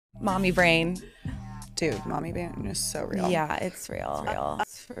Mommy brain. Dude, mommy brain is so real. Yeah, it's real. It's real.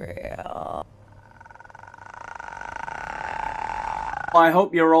 It's real. I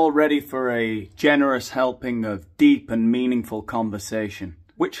hope you're all ready for a generous helping of deep and meaningful conversation,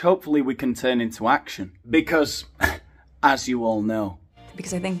 which hopefully we can turn into action. Because, as you all know...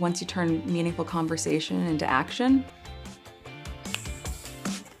 Because I think once you turn meaningful conversation into action,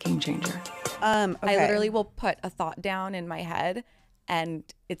 game changer. Okay. I literally will put a thought down in my head and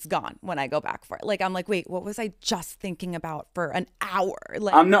it's gone when I go back for it. Like, I'm like, wait, what was I just thinking about for an hour?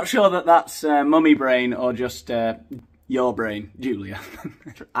 Like, I'm not sure that that's mummy brain or just your brain, Julia.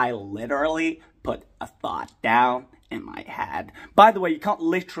 I literally put a thought down in my head. By the way, you can't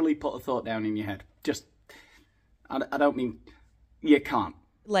literally put a thought down in your head. Just, I don't mean, you can't.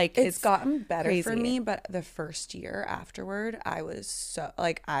 like It's gotten better crazy. for me, but the first year afterward, I was so,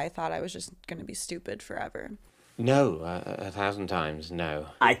 like, I thought I was just going to be stupid forever. No, 1,000 times, no.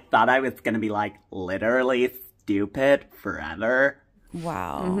 I thought I was gonna be, like, literally stupid forever.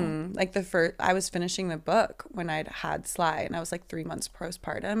 Wow. Like I was finishing the book when I'd had Sly, and I was like 3 months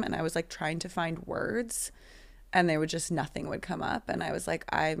postpartum, and I was like trying to find words, and they would just, nothing would come up, and I was like,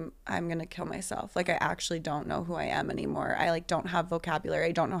 I'm gonna kill myself. Like, I actually don't know who I am anymore. I like don't have vocabulary.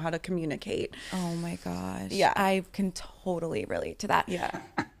 I don't know how to communicate. Oh my gosh. Yeah. I can totally relate to that. Yeah.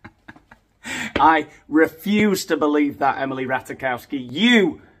 I refuse to believe that, Emily Ratajkowski.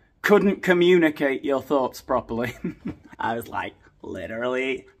 You couldn't communicate your thoughts properly. I was like,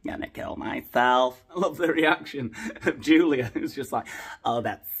 literally gonna kill myself. I love the reaction of Julia. It was just like, oh,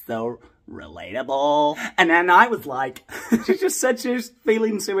 that's so relatable. And then I was like, she just said she was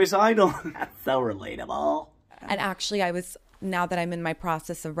feeling suicidal. That's so relatable. And actually, now that I'm in my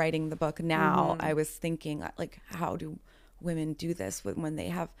process of writing the book now, I was thinking, like, how do women do this when they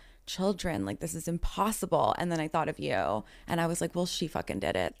have children? Like, this is impossible. And then I thought of you, and I was like, well, she fucking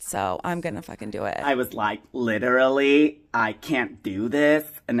did it, so I'm gonna fucking do it. I was like, literally, I can't do this.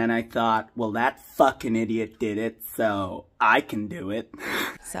 And then I thought, well, that fucking idiot did it, so I can do it.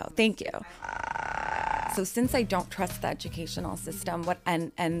 So thank you. So since I don't trust the educational system,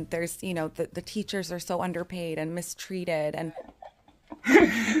 and there's, you know, the teachers are so underpaid and mistreated, and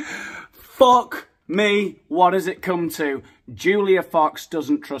Fuck me, what has it come to? Julia Fox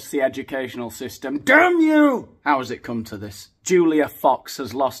doesn't trust the educational system. Damn you! How has it come to this? Julia Fox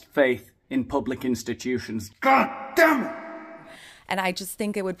has lost faith in public institutions. God damn it! and I just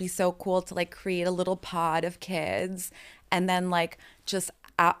think it would be so cool to like create a little pod of kids and then like just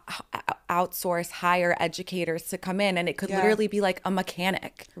outsource, hire educators to come in, and it could literally be like a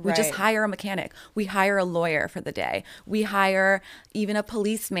mechanic. We just hire a mechanic. We hire a lawyer for the day. We hire even a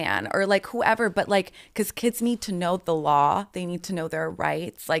policeman or like whoever, but like, because kids need to know the law. They need to know their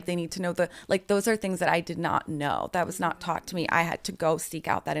rights. Like they need to know like those are things that I did not know. That was not taught to me. I had to go seek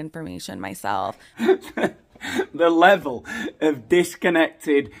out that information myself. The level of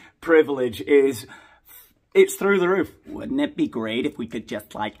disconnected privilege it's through the roof. Wouldn't it be great if we could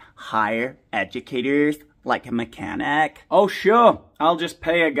just, like, hire educators like a mechanic? Oh, sure. I'll just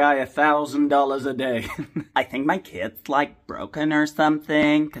pay a guy $1,000 a day. I think my kid's, like, broken or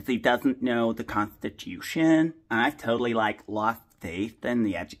something because he doesn't know the Constitution. And I've totally, like, lost faith in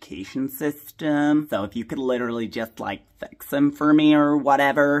the education system. So if you could literally just, like, fix him for me or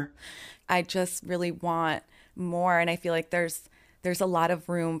whatever. I just really want more, and I feel like there's a lot of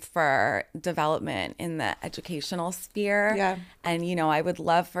room for development in the educational sphere. Yeah. And, you know, I would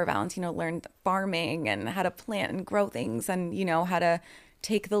love for Valentino to learn farming and how to plant and grow things and, you know, how to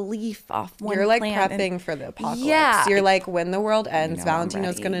take the leaf off one You're like plant prepping for the apocalypse. Yeah. You're like, when the world ends, I'm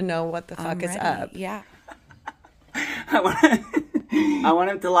Valentino's ready. going to know what the fuck is up. Yeah. I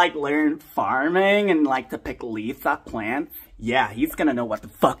want him to, like, learn farming and, like, to pick leaves off plants. Yeah, he's gonna know what the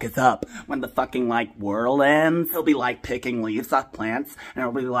fuck is up when the fucking, like, world ends. He'll be, like, picking leaves off plants, and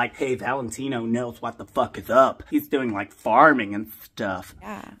he'll be like, hey, Valentino knows what the fuck is up. He's doing, like, farming and stuff.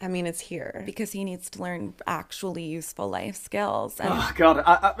 Yeah. I mean, it's here. Because he needs to learn actually useful life skills. And Oh, God,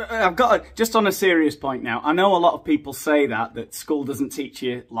 I've got to, just on a serious point now, I know a lot of people say that school doesn't teach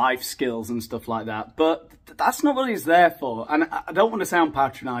you life skills and stuff like that, but that's not what it's there for. And I don't want to sound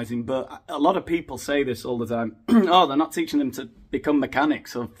patronising, but a lot of people say this all the time. Oh, they're not teaching them to become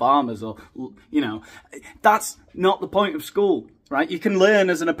mechanics or farmers or, you know. That's not the point of school, right? You can learn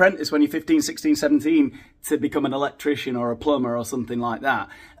as an apprentice when you're 15, 16, 17 to become an electrician or a plumber or something like that.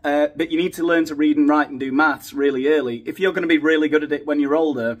 But you need to learn to read and write and do maths really early. If you're going to be really good at it when you're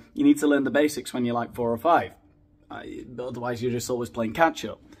older, you need to learn the basics when you're like 4 or 5. Otherwise, you're just always playing catch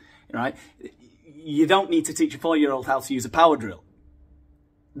up, right? You don't need to teach a 4-year-old how to use a power drill.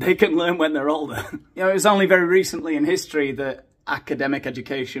 They can learn when they're older. You know, it was only very recently in history that academic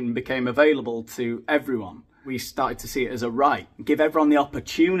education became available to everyone, we started to see it as a right, give everyone the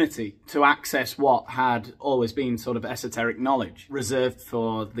opportunity to access what had always been sort of esoteric knowledge reserved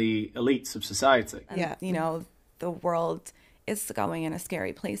for the elites of society. And, you know, the world is going in a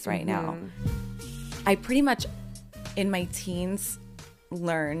scary place right now. I pretty much, in my teens,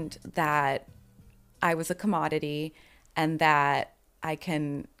 learned that I was a commodity and that I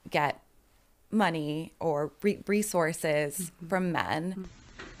can get money or resources from men.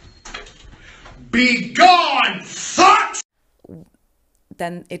 Be gone, sucks!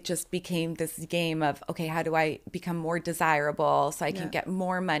 Then it just became this game of, okay, how do I become more desirable so I can get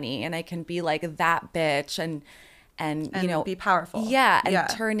more money and I can be like that bitch and you know, be powerful. Yeah, and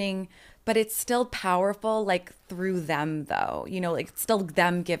turning, but it's still powerful like through them though. You know, like it's still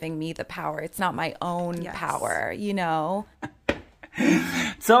them giving me the power. It's not my own power, you know?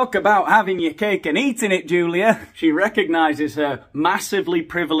 Talk about having your cake and eating it, Julia. She recognises her massively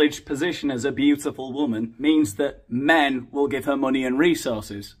privileged position as a beautiful woman means that men will give her money and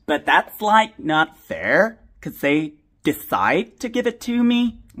resources. But that's like not fair, because they decide to give it to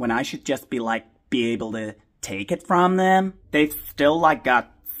me when I should just be like, be able to take it from them. They've still like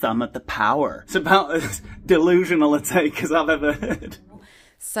got some of the power. It's about as delusional a take as I've ever heard.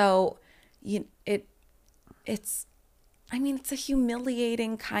 So, it's, I mean, it's a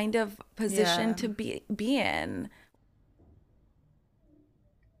humiliating kind of position to be in.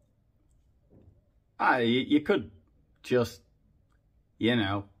 You could just, you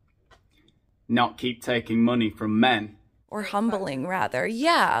know, not keep taking money from men. Or humbling, rather.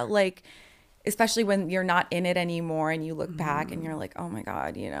 Yeah, like, especially when you're not in it anymore and you look back and you're like, oh my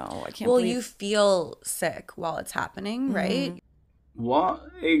God, you know, I can't believe. Well, you feel sick while it's happening, right? What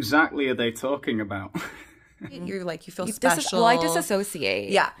exactly are they talking about? You're like, you feel special. Well, I disassociate.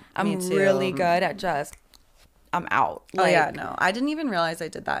 Yeah, I'm really good at just, I'm out. Oh yeah, no, I didn't even realize I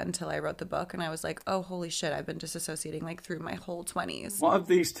did that until I wrote the book, and I was like, oh holy shit, I've been disassociating like through my whole 20s. What have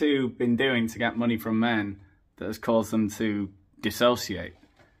these two been doing to get money from men that has caused them to dissociate?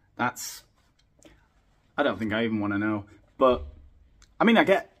 That's, I don't think I even want to know. But I mean, I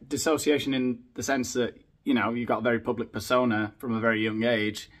get dissociation in the sense that, you know, you've got a very public persona from a very young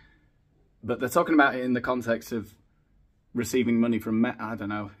age. But they're talking about it in the context of receiving money from men, I don't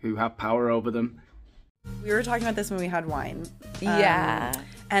know, who have power over them. We were talking about this when we had wine. Yeah.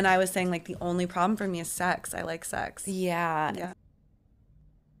 And I was saying, like, the only problem for me is sex. I like sex. Yeah.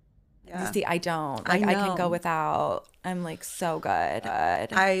 You see, I don't. Like, I can go without. I'm like so good.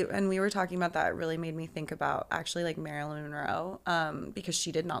 And we were talking about that. It really made me think about actually like Marilyn Monroe, because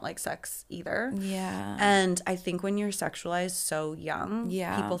she did not like sex either. Yeah. And I think when you're sexualized so young,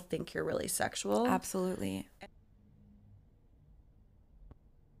 people think you're really sexual. Absolutely.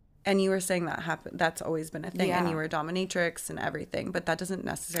 And you were saying that that's always been a thing. And you were a dominatrix and everything, but that doesn't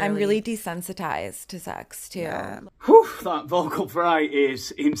necessarily. I'm really desensitized to sex too. Yeah. Whew, that vocal fry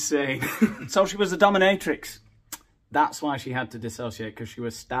is insane. So she was a dominatrix. That's why she had to dissociate, because she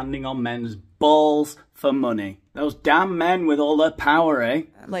was standing on men's balls for money. Those damn men with all their power, eh?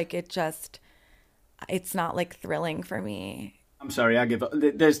 Like it's not like thrilling for me. I'm sorry, I give up.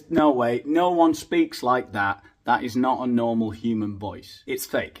 There's no way. No one speaks like that. That is not a normal human voice. It's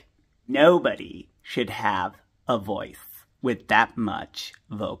fake. Nobody should have a voice with that much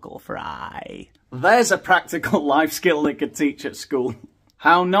vocal fry. There's a practical life skill they could teach at school.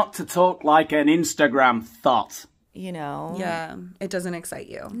 How not to talk like an Instagram thought. You know? Yeah. It doesn't excite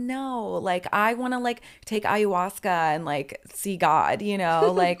you. No, like I want to like take ayahuasca and like see God, you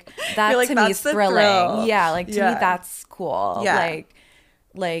know? Like that like, to me is thrilling. thrill. Yeah, like to me that's cool. Yeah.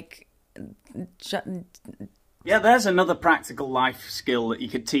 Yeah, there's another practical life skill that you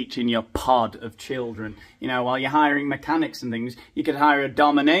could teach in your pod of children. You know, while you're hiring mechanics and things, you could hire a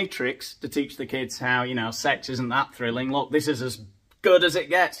dominatrix to teach the kids how, you know, sex isn't that thrilling. Look, this is as good as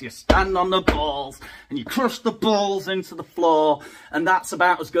it gets. You stand on the balls and you crush the balls into the floor, and that's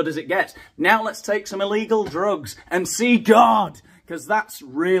about as good as it gets. Now let's take some illegal drugs and see God, because that's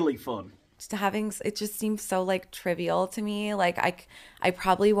really fun. It just seems so like trivial to me. Like I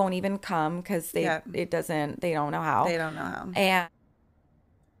probably won't even come because they don't know how. They don't know how. And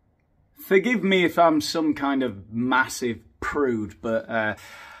forgive me if I'm some kind of massive prude, but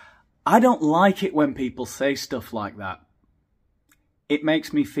I don't like it when people say stuff like that. It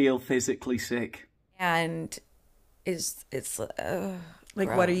makes me feel physically sick. And it's like,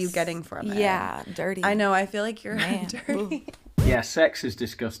 gross. What are you getting from it? Yeah, dirty. I know. I feel like you're dirty. Yeah, sex is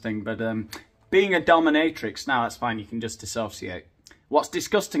disgusting, but being a dominatrix, now that's fine, you can just dissociate. What's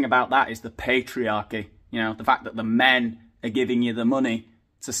disgusting about that is the patriarchy, you know, the fact that the men are giving you the money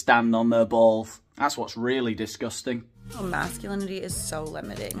to stand on their balls. That's what's really disgusting. Oh, masculinity is so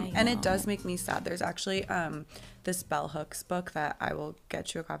limiting, and it does make me sad. There's actually this Bell Hooks book that I will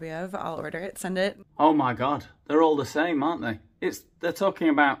get you a copy of. I'll order it, send it. Oh my God, they're all the same, aren't they? They're talking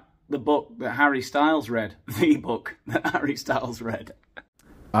about the book that Harry Styles read, the book that Harry Styles read.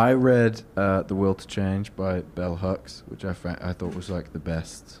 I read The Will to Change by Bell Hooks, which I thought was like the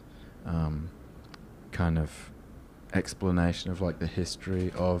best kind of explanation of like the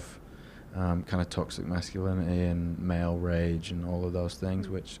history of kind of toxic masculinity and male rage and all of those things,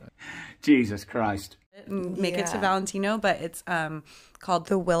 which... Jesus Christ. Make it to Valentino, but it's called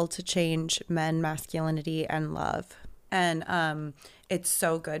The Will to Change Men, Masculinity, and Love. And it's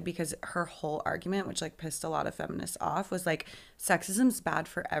so good because her whole argument, which like pissed a lot of feminists off, was like sexism's bad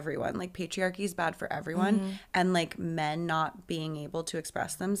for everyone. Like patriarchy is bad for everyone. And like men not being able to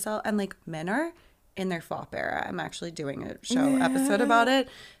express themselves, and like men are in their FOP era. I'm actually doing a show episode about it.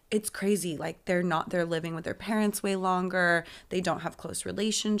 It's crazy. Like they're living with their parents way longer. They don't have close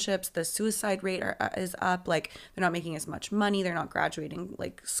relationships. The suicide rate is up. Like they're not making as much money. They're not graduating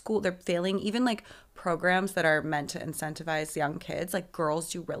like school. They're failing. Even like programs that are meant to incentivize young kids, like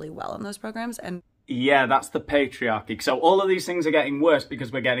girls do really well in those programs. And yeah, that's the patriarchy. So all of these things are getting worse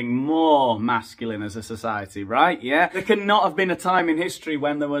because we're getting more masculine as a society, right? Yeah. There cannot have been a time in history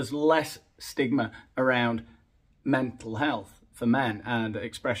when there was less stigma around mental health for men and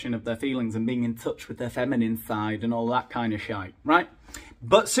expression of their feelings and being in touch with their feminine side and all that kind of shite, right?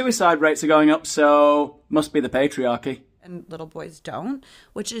 But suicide rates are going up, so must be the patriarchy. And little boys don't,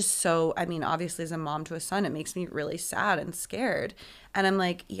 which is so, I mean, obviously as a mom to a son, it makes me really sad and scared. And I'm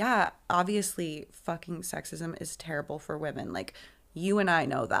like, yeah, obviously fucking sexism is terrible for women. Like, you and I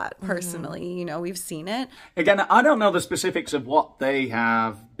know that personally, you know, we've seen it. Again, I don't know the specifics of what they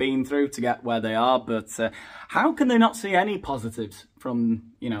have been through to get where they are, but how can they not see any positives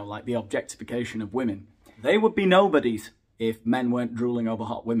from, you know, like the objectification of women? They would be nobodies if men weren't drooling over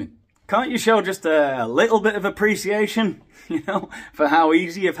hot women. Can't you show just a little bit of appreciation, you know, for how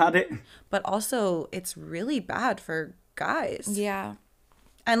easy you've had it? But also, it's really bad for guys. Yeah.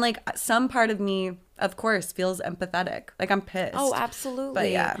 And like some part of me, of course, feels empathetic. Like I'm pissed. Oh, absolutely. But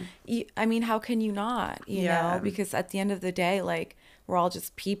yeah. I mean, how can you not, you know? Because at the end of the day, like, we're all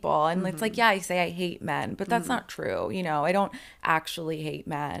just people. And it's like, yeah, I say I hate men, but that's not true. You know, I don't actually hate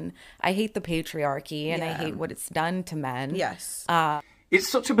men. I hate the patriarchy and I hate what it's done to men. Yes. It's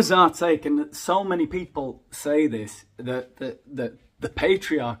such a bizarre take, and so many people say this, that the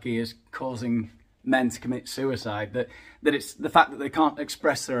patriarchy is causing men to commit suicide, that it's the fact that they can't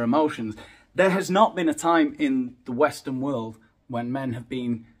express their emotions. There has not been a time in the Western world when men have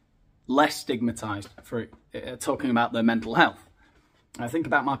been less stigmatized for talking about their mental health. I think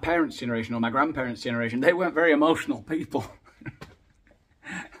about my parents' generation or my grandparents' generation. They weren't very emotional people.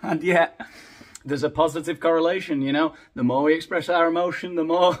 And yet, there's a positive correlation, you know. The more we express our emotion, the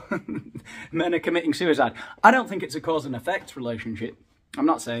more men are committing suicide. I don't think it's a cause and effect relationship. I'm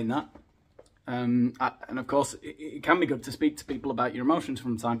not saying that. And of course, it can be good to speak to people about your emotions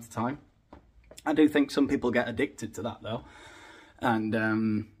from time to time. I do think some people get addicted to that, though.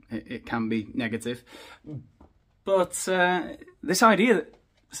 And it can be negative. But this idea that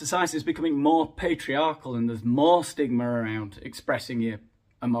society is becoming more patriarchal and there's more stigma around expressing your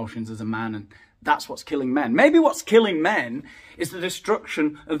emotions as a man, and that's what's killing men. Maybe what's killing men is the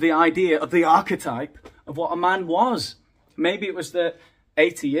destruction of the idea of the archetype of what a man was. Maybe it was that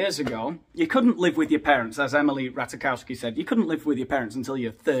 80 years ago, you couldn't live with your parents, as Emily Ratajkowski said. You couldn't live with your parents until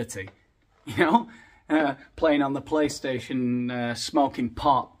you're 30, you know? Playing on the PlayStation, smoking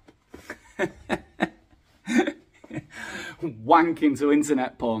pot. Wanking to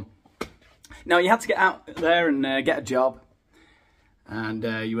internet porn. Now, you had to get out there and get a job. And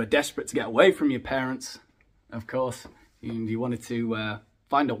you were desperate to get away from your parents, of course. You wanted to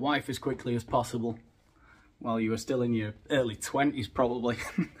find a wife as quickly as possible. While you were still in your early 20s, probably.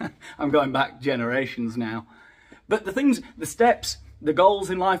 I'm going back generations now. But the steps, the goals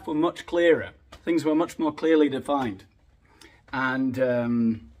in life were much clearer. Things were much more clearly defined. And,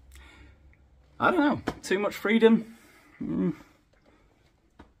 I don't know, too much freedom?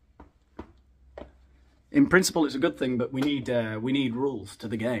 In principle, it's a good thing, but we need rules to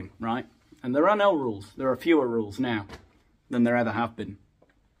the game, right? And there are no rules. There are fewer rules now than there ever have been,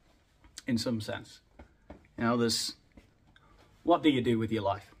 in some sense. You know, what do you do with your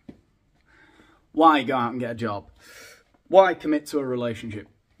life? Why go out and get a job? Why commit to a relationship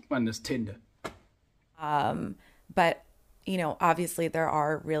when there's Tinder? But, you know, obviously there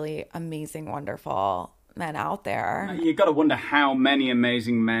are really amazing, wonderful men out there. You've got to wonder how many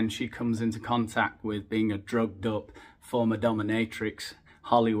amazing men she comes into contact with, being a drugged up former dominatrix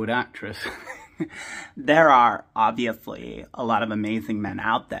Hollywood actress. There are obviously a lot of amazing men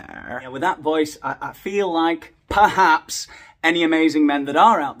out there. Yeah, with that voice, I feel like perhaps any amazing men that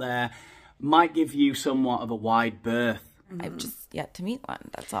are out there might give you somewhat of a wide berth. I've just yet to meet one,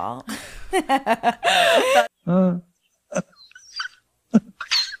 that's all.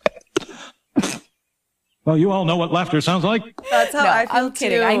 Well, you all know what laughter sounds like. That's how I feel I'm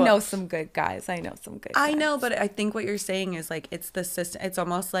kidding. too. I know some good guys. I know, but I think what you're saying is like it's the system. It's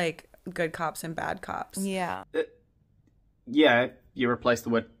almost like good cops and bad cops. Yeah. Yeah, you replace the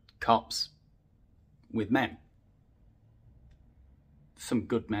word cops with men. Some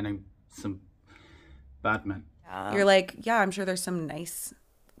good men and some bad men. You're like, yeah, I'm sure there's some nice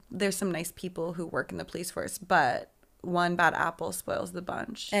people who work in the police force, but one bad apple spoils the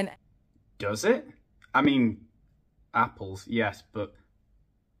bunch. And does it? I mean, apples, yes, but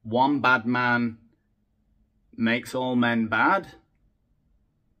one bad man makes all men bad?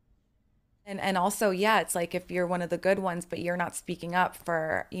 And also, yeah, it's like if you're one of the good ones, but you're not speaking up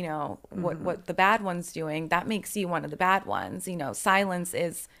for, you know, what the bad one's doing, that makes you one of the bad ones. You know, silence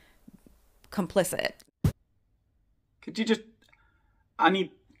is complicit. Could you just...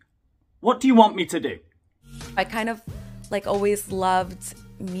 What do you want me to do? I kind of like always loved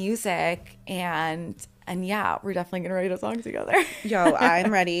music and yeah, we're definitely gonna write a song together. Yo,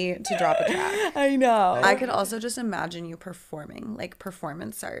 I'm ready to drop a track. I know. I could also just imagine you performing, like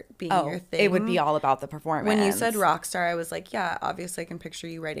performance art being your thing. It would be all about the performance. When you said rock star, I was like, yeah, obviously I can picture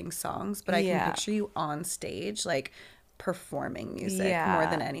you writing songs, but I can picture you on stage, like performing music more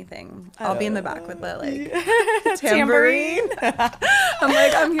than anything. I'll be in the back with the like tambourine. I'm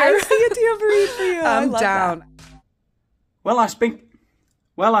like, I'm here. I see a tambourine for you. I'm down. That. Well,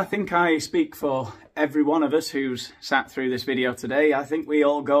 I think I speak for every one of us who's sat through this video today. I think we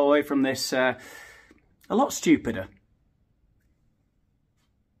all go away from this a lot stupider.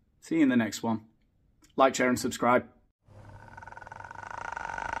 See you in the next one. Like, share and subscribe.